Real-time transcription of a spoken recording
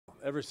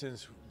ever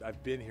since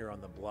I've been here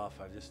on the Bluff,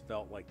 I've just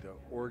felt like the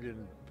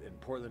Oregon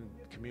and Portland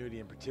community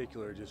in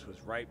particular just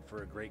was ripe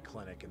for a great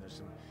clinic. And there's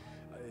some,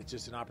 it's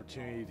just an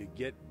opportunity to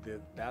get the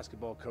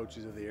basketball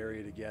coaches of the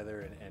area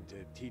together and to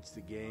teach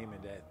the game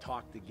and to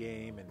talk the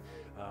game. And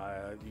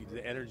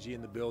the energy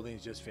in the building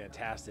is just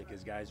fantastic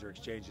as guys are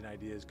exchanging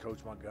ideas. Coach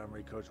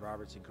Montgomery, Coach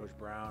Robertson, Coach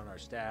Brown, our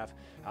staff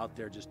out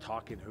there just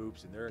talking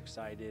hoops, and they're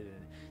excited.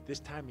 And this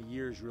time of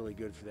year is really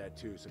good for that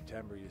too.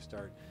 September, you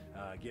start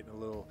getting a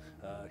little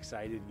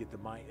excited and get the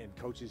mind, and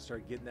coaches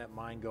start getting that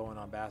mind going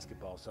on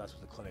basketball. So that's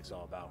what the clinic's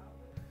all about.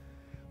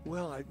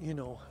 Well,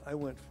 I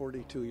went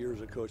 42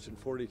 years of coaching,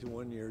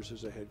 41 years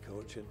as a head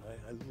coach, and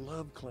I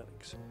love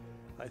clinics.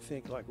 I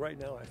think, like right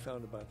now, I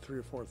found about 3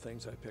 or 4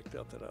 things I picked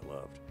up that I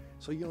loved.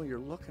 So, you're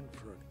looking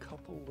for a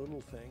couple little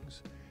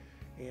things,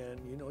 and,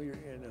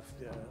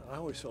 I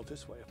always felt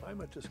this way. If I'm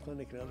at this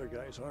clinic and other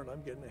guys aren't,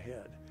 I'm getting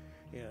ahead.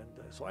 And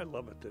so I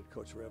love it that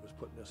Coach Rev is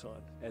putting this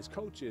on. As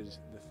coaches,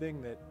 the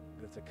thing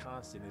that's a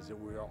constant is that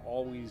we are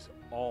always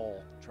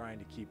all trying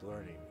to keep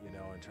learning,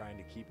 and trying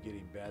to keep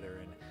getting better.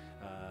 And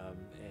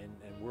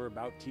we're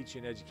about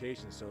teaching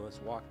education, so let's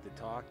walk the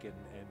talk and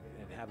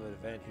have an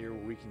event here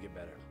where we can get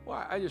better.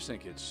 Well, I just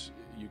think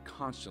you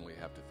constantly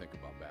have to think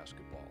about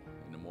basketball,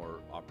 and the more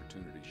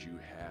opportunities you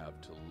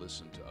have to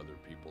listen to other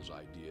people's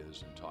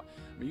ideas and talk.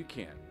 I mean, you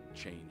can't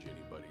change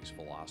anybody's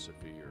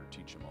philosophy or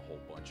teach them a whole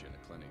bunch in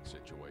a clinic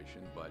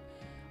situation, but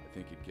I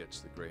think it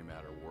gets the gray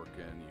matter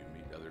working. You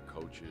meet other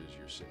coaches,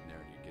 you're sitting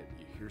there and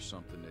you hear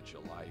something that you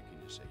like,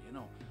 and you say, I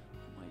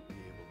might be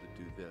able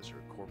to do this or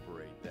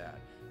incorporate that.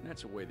 And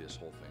that's the way this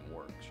whole thing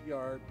works. We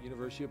are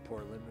University of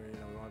Portland.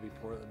 We want to be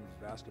Portland's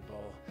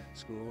basketball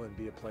school and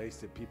be a place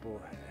that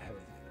people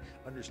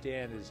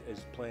understand as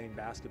playing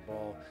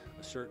basketball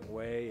a certain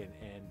way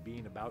and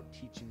being about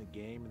teaching the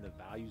game and the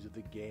values of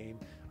the game.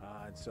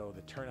 And so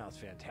the turnout's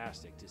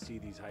fantastic to see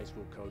these high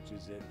school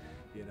coaches that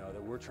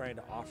that we're trying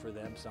to offer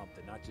them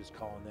something, not just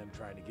calling them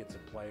trying to get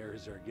some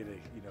players or get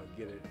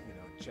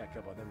a check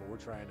up on them, but we're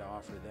trying to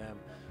offer them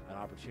an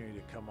opportunity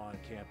to come on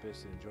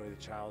campus and enjoy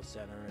the Chiles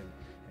Center and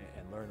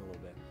learn a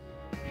little bit.